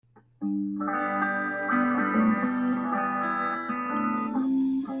Hello,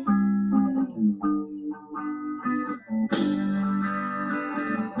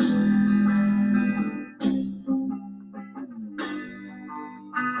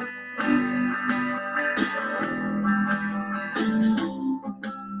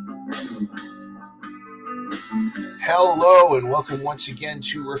 and welcome once again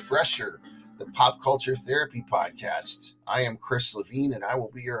to Refresher, the pop culture therapy podcast. I am Chris Levine, and I will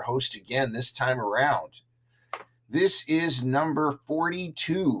be your host again this time around. This is number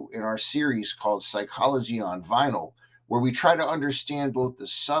 42 in our series called Psychology on Vinyl, where we try to understand both the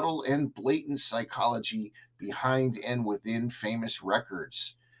subtle and blatant psychology behind and within famous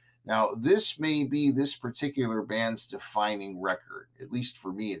records. Now, this may be this particular band's defining record. At least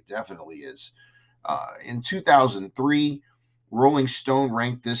for me, it definitely is. In 2003, Rolling Stone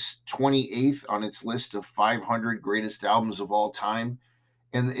ranked this 28th on its list of 500 greatest albums of all time.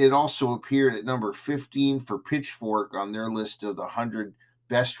 And it also appeared at number 15 for Pitchfork on their list of the 100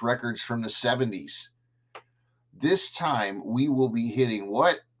 best records from the 70s. This time, we will be hitting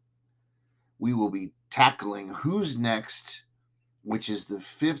what? We will be tackling Who's Next, which is the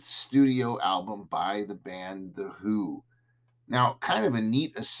fifth studio album by the band The Who. Now, kind of a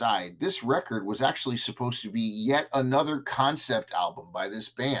neat aside, this record was actually supposed to be yet another concept album by this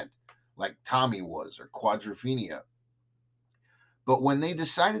band, like Tommy was or Quadrophenia. But when they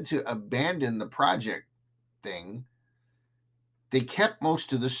decided to abandon the project thing, they kept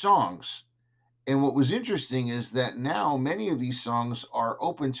most of the songs. And what was interesting is that now many of these songs are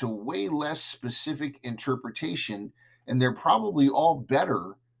open to way less specific interpretation, and they're probably all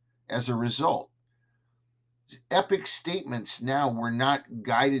better as a result. Epic statements now were not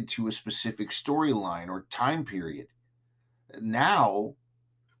guided to a specific storyline or time period. Now,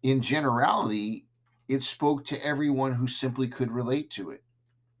 in generality, it spoke to everyone who simply could relate to it.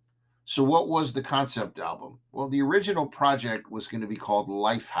 So, what was the concept album? Well, the original project was going to be called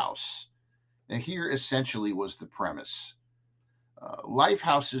Lifehouse. Now, here essentially was the premise.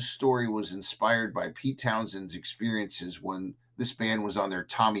 Lifehouse's story was inspired by Pete Townshend's experiences when this band was on their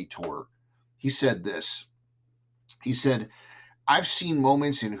Tommy tour. He said this. He said, I've seen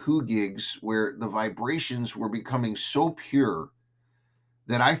moments in Who gigs where the vibrations were becoming so pure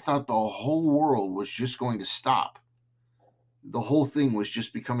that I thought the whole world was just going to stop. The whole thing was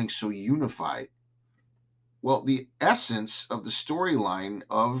just becoming so unified. Well, the essence of the storyline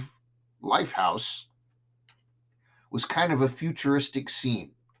of Lifehouse was kind of a futuristic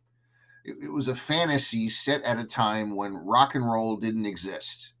scene. It was a fantasy set at a time when rock and roll didn't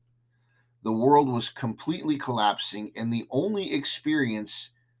exist. The world was completely collapsing, and the only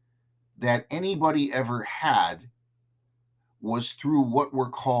experience that anybody ever had was through what were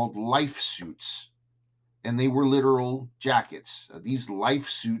called life suits. And they were literal jackets. These life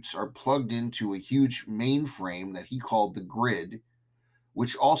suits are plugged into a huge mainframe that he called the grid,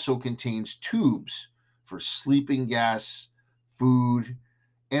 which also contains tubes for sleeping gas, food,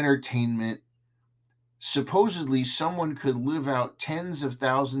 entertainment. Supposedly, someone could live out tens of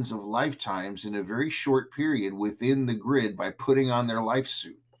thousands of lifetimes in a very short period within the grid by putting on their life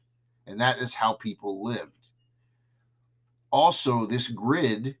suit. And that is how people lived. Also, this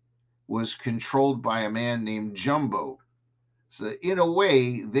grid was controlled by a man named Jumbo. So, in a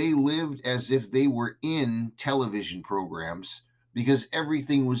way, they lived as if they were in television programs because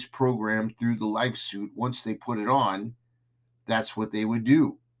everything was programmed through the life suit. Once they put it on, that's what they would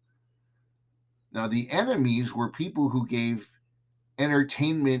do. Now, the enemies were people who gave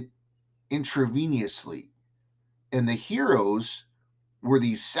entertainment intravenously, and the heroes were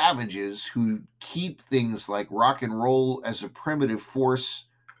these savages who keep things like rock and roll as a primitive force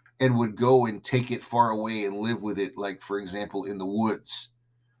and would go and take it far away and live with it, like, for example, in the woods.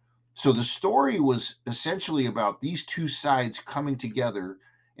 So the story was essentially about these two sides coming together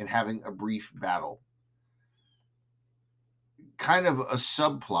and having a brief battle. Kind of a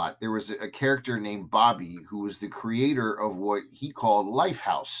subplot, there was a character named Bobby who was the creator of what he called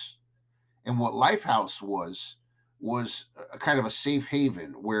Lifehouse. And what Lifehouse was a kind of a safe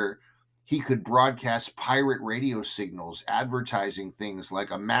haven where he could broadcast pirate radio signals advertising things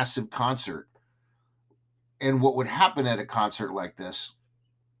like a massive concert. And what would happen at a concert like this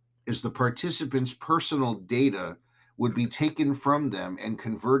is the participants' personal data would be taken from them and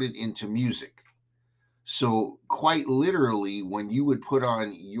converted into music. So quite literally, when you would put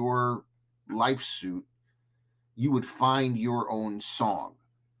on your life suit, you would find your own song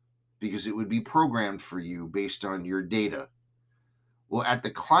because it would be programmed for you based on your data. Well, at the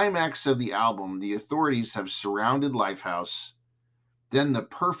climax of the album, the authorities have surrounded Lifehouse. Then the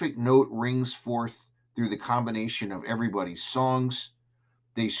perfect note rings forth through the combination of everybody's songs.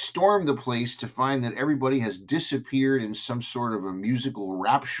 They storm the place to find that everybody has disappeared in some sort of a musical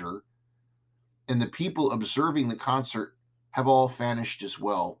rapture, and the people observing the concert have all vanished as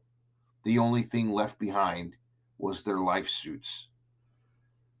well. The only thing left behind was their life suits.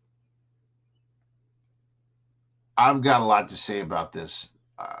 I've got a lot to say about this.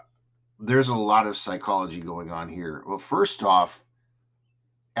 There's a lot of psychology going on here. Well, first off,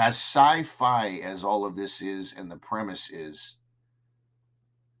 as sci-fi as all of this is and the premise is,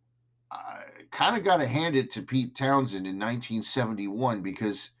 I kind of got to hand it to Pete Townsend in 1971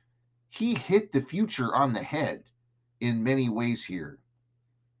 because he hit the future on the head in many ways here.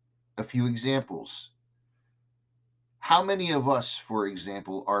 A few examples. How many of us, for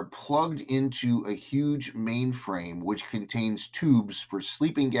example, are plugged into a huge mainframe which contains tubes for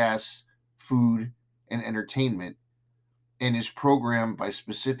sleeping gas, food, and entertainment, and is programmed by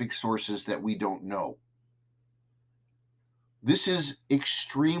specific sources that we don't know? This is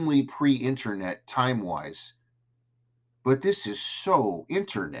extremely pre-internet time-wise, but this is so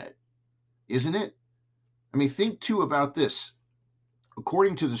internet, isn't it? I mean, think too about this.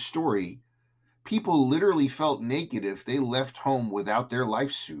 According to the story, people literally felt naked if they left home without their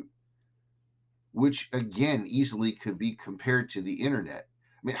life suit, which again easily could be compared to the internet.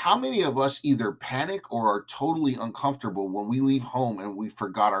 I mean, how many of us either panic or are totally uncomfortable when we leave home and we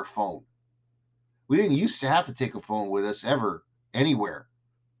forgot our phone? We didn't used to have to take a phone with us ever, anywhere.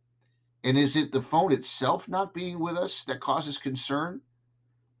 And is it the phone itself not being with us that causes concern?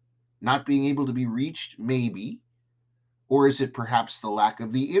 Not being able to be reached? Maybe. Or is it perhaps the lack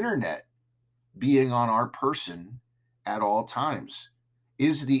of the internet being on our person at all times?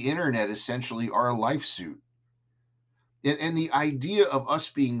 Is the internet essentially our life suit? And the idea of us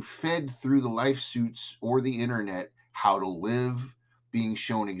being fed through the life suits or the internet how to live, being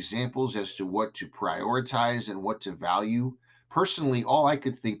shown examples as to what to prioritize and what to value. Personally, all I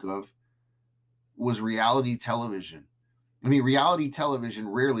could think of was reality television. I mean, reality television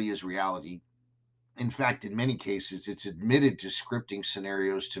rarely is reality. In fact, in many cases, it's admitted to scripting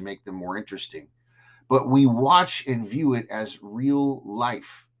scenarios to make them more interesting. But we watch and view it as real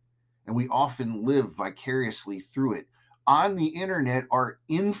life, and we often live vicariously through it. On the internet are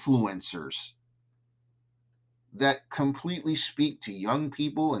influencers that completely speak to young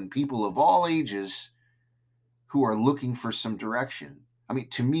people and people of all ages who are looking for some direction. I mean,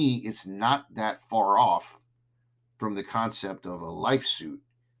 to me, it's not that far off from the concept of a life suit.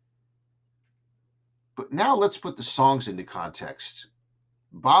 But now let's put the songs into context.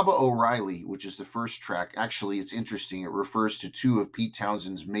 Baba O'Riley, which is the first track, actually, it's interesting. It refers to two of Pete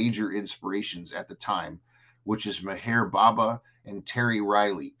Townsend's major inspirations at the time, which is Meher Baba and Terry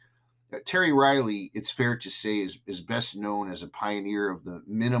Riley. Terry Riley, it's fair to say, is best known as a pioneer of the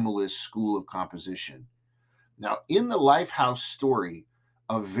minimalist school of composition. Now, in the Lifehouse story,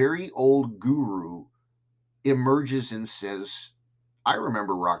 a very old guru emerges and says, I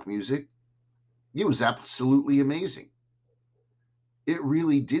remember rock music. It was absolutely amazing. It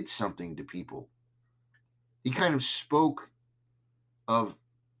really did something to people. He kind of spoke of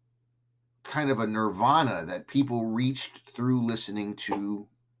kind of a nirvana that people reached through listening to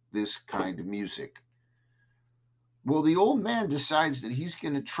this kind of music. Well, the old man decides that he's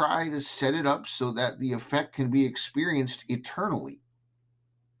going to try to set it up so that the effect can be experienced eternally.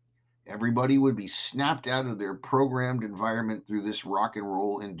 Everybody would be snapped out of their programmed environment through this rock and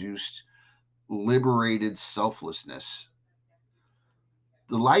roll induced liberated selflessness.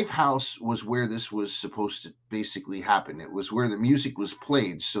 The Lifehouse was where this was supposed to basically happen. It was where the music was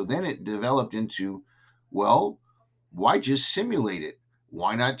played. So then it developed into, well, why just simulate it?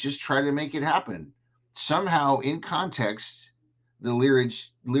 Why not just try to make it happen? Somehow, in context, the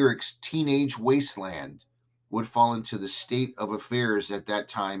lyrics Teenage Wasteland would fall into the state of affairs at that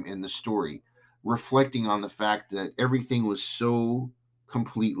time in the story, reflecting on the fact that everything was so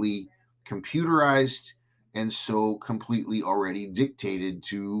completely computerized and so completely already dictated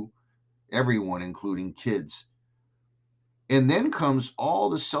to everyone, including kids. And then comes all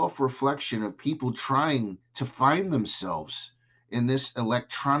the self-reflection of people trying to find themselves in this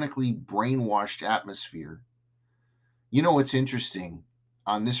electronically brainwashed atmosphere. You know what's interesting?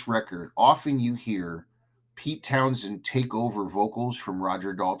 On this record, often you hear Pete Townsend take over vocals from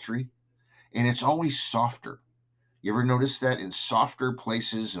Roger Daltrey, and it's always softer. You ever notice that? In softer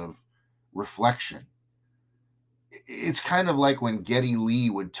places of reflection. It's kind of like when Geddy Lee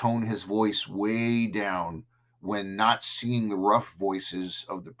would tone his voice way down when not seeing the rough voices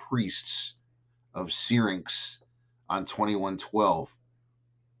of the priests of Syrinx on 2112.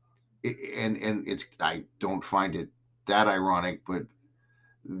 And it's, I don't find it that ironic, but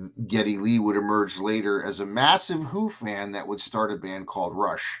Geddy Lee would emerge later as a massive Who fan that would start a band called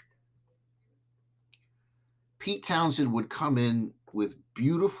Rush. Pete Townsend would come in with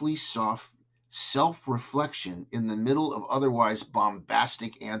beautifully soft self-reflection in the middle of otherwise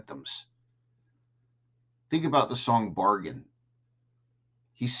bombastic anthems. Think about the song Bargain.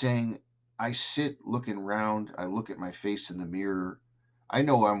 He's saying, I sit looking round, I look at my face in the mirror. I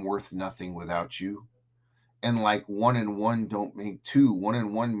know I'm worth nothing without you. And like 1 and 1 don't make 2, 1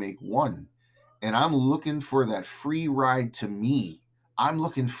 and 1 make 1. And I'm looking for that free ride to me. I'm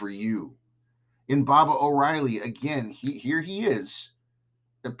looking for you. In Baba O'Riley, again, here he is,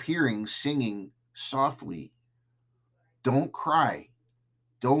 appearing, singing softly. Don't cry.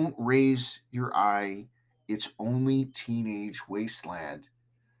 Don't raise your eye. It's only teenage wasteland.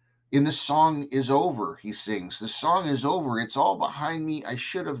 In the song is over, he sings. The song is over. It's all behind me. I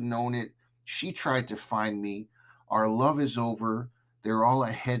should have known it. She tried to find me. Our love is over. They're all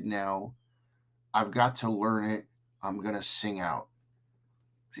ahead now. I've got to learn it. I'm going to sing out.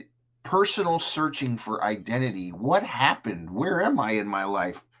 See, personal searching for identity. What happened? Where am I in my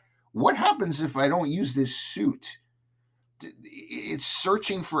life? What happens if I don't use this suit? It's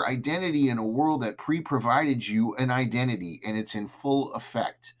searching for identity in a world that pre-provided you an identity, and it's in full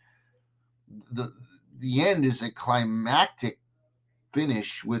effect. The the end is a climactic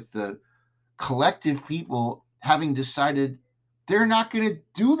finish with the collective people having decided they're not going to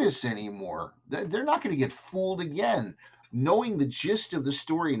do this anymore. They're not going to get fooled again. Knowing the gist of the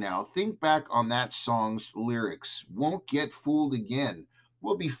story now, think back on that song's lyrics. Won't get fooled again.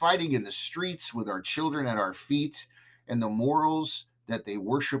 We'll be fighting in the streets with our children at our feet, and the morals that they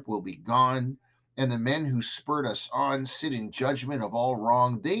worship will be gone. And the men who spurred us on sit in judgment of all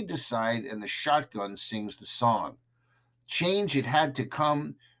wrong. They decide, and the shotgun sings the song. Change, it had to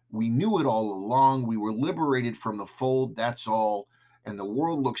come. We knew it all along. We were liberated from the fold, that's all. And the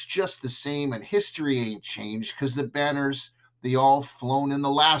world looks just the same, and history ain't changed because the banners, they all flown in the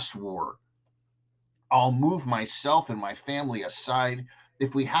last war. I'll move myself and my family aside.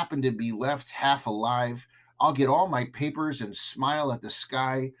 If we happen to be left half alive, I'll get all my papers and smile at the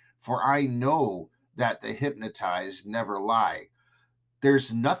sky, for I know that the hypnotized never lie.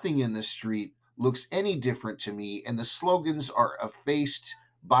 There's nothing in the street looks any different to me, and the slogans are effaced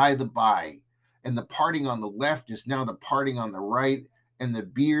by the by. And the parting on the left is now the parting on the right, and the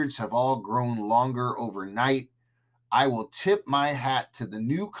beards have all grown longer overnight. I will tip my hat to the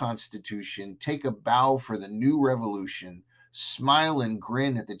new Constitution, take a bow for the new revolution, smile and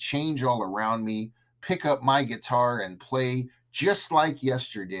grin at the change all around me, pick up my guitar and play just like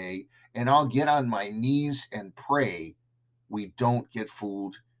yesterday, and I'll get on my knees and pray we don't get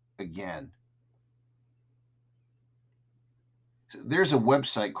fooled again. There's a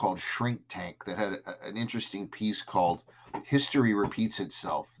website called Shrink Tank that had an interesting piece called History Repeats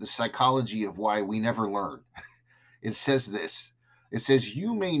Itself, the psychology of why we never learn. It says this. It says,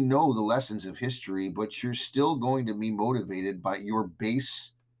 you may know the lessons of history, but you're still going to be motivated by your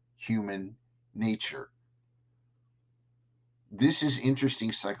base human nature. This is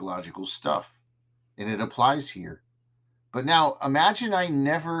interesting psychological stuff, and it applies here. But now imagine I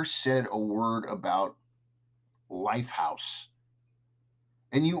never said a word about Lifehouse,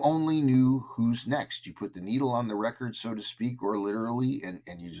 and you only knew Who's Next. You put the needle on the record, so to speak, or literally,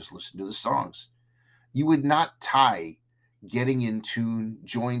 and you just listen to the songs. You would not tie Getting in Tune,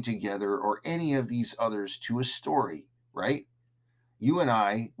 Join Together, or any of these others to a story, right? You and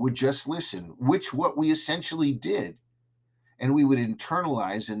I would just listen, which what we essentially did, and we would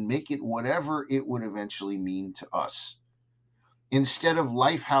internalize and make it whatever it would eventually mean to us. Instead of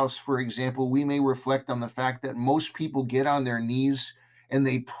Lifehouse, for example, we may reflect on the fact that most people get on their knees and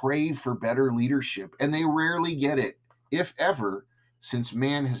they pray for better leadership, and they rarely get it, if ever, since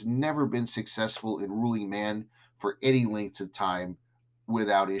man has never been successful in ruling man for any length of time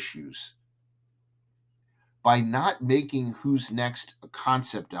without issues. By not making Who's Next a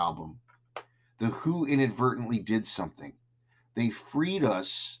concept album, the Who inadvertently did something. They freed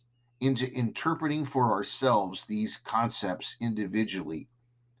us into interpreting for ourselves these concepts individually.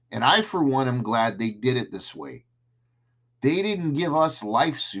 And I, for one, am glad they did it this way. They didn't give us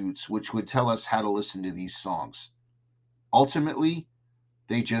life suits which would tell us how to listen to these songs. Ultimately,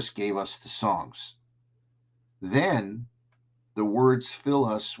 they just gave us the songs. Then the words fill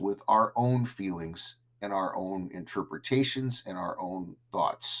us with our own feelings and our own interpretations and our own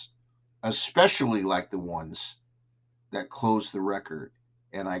thoughts, especially like the ones that close the record.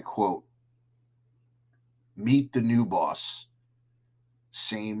 And I quote, meet the new boss,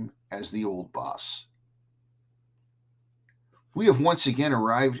 same as the old boss. We have once again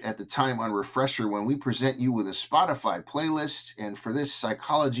arrived at the time on Refresher when we present you with a Spotify playlist, and for this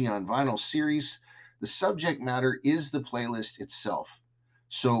Psychology on Vinyl series, the subject matter is the playlist itself.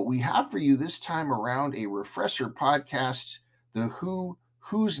 So we have for you this time around a Refresher podcast, the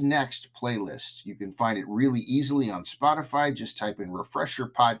Who's Next playlist. You can find it really easily on Spotify. Just type in Refresher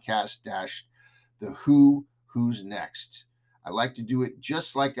Podcast dash the Who's Next. I like to do it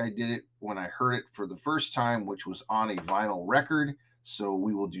just like I did it when I heard it for the first time, which was on a vinyl record. So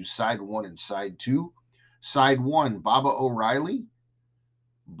we will do side 1 and side 2. Side 1, Baba O'Riley,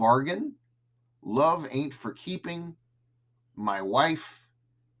 Bargain, Love Ain't for Keeping, My Wife,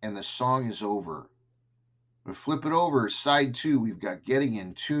 and The Song Is Over. We flip it over, side 2, we've got Getting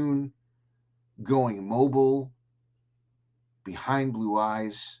in Tune, Going Mobile, Behind Blue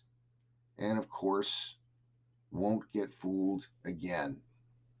Eyes, and of course, Won't Get Fooled Again.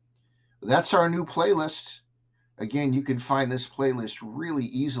 That's our new playlist. Again, you can find this playlist really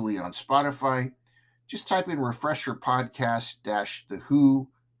easily on Spotify. Just type in Refresher Podcast dash the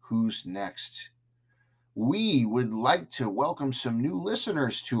Who's Next. We would like to welcome some new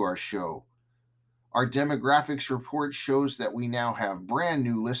listeners to our show. Our demographics report shows that we now have brand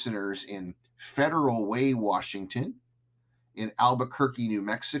new listeners in Federal Way, Washington, in Albuquerque, New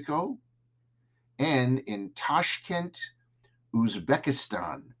Mexico, and in Tashkent,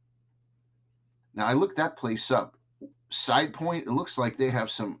 Uzbekistan. Now, I looked that place up. Side point, it looks like they have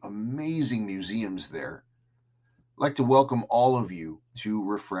some amazing museums there. I'd like to welcome all of you to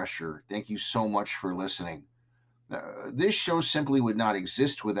Refresher. Thank you so much for listening. This show simply would not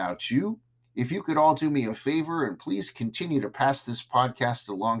exist without you. If you could all do me a favor and please continue to pass this podcast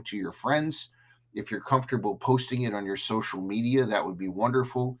along to your friends. If you're comfortable posting it on your social media, that would be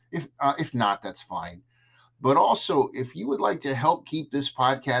wonderful. If not, that's fine. But also, if you would like to help keep this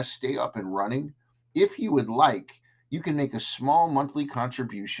podcast stay up and running, if you would like, you can make a small monthly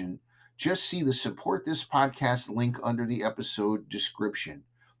contribution. Just see the Support This Podcast link under the episode description.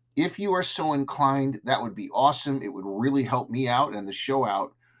 If you are so inclined, that would be awesome. It would really help me out and the show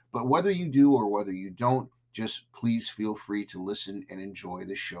out. But whether you do or whether you don't, just please feel free to listen and enjoy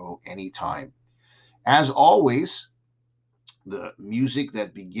the show anytime. As always, the music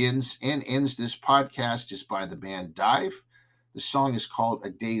that begins and ends this podcast is by the band Dive. The song is called A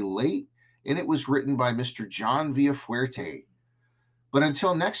Day Late, and it was written by Mr. John Villafuerte. But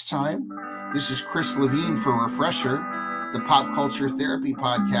until next time, this is Chris Levine for Refresher, the Pop Culture Therapy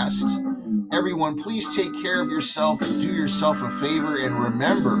Podcast. Everyone, please take care of yourself and do yourself a favor, and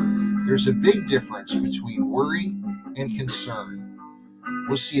remember, there's a big difference between worry and concern.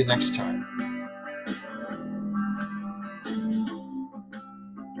 We'll see you next time.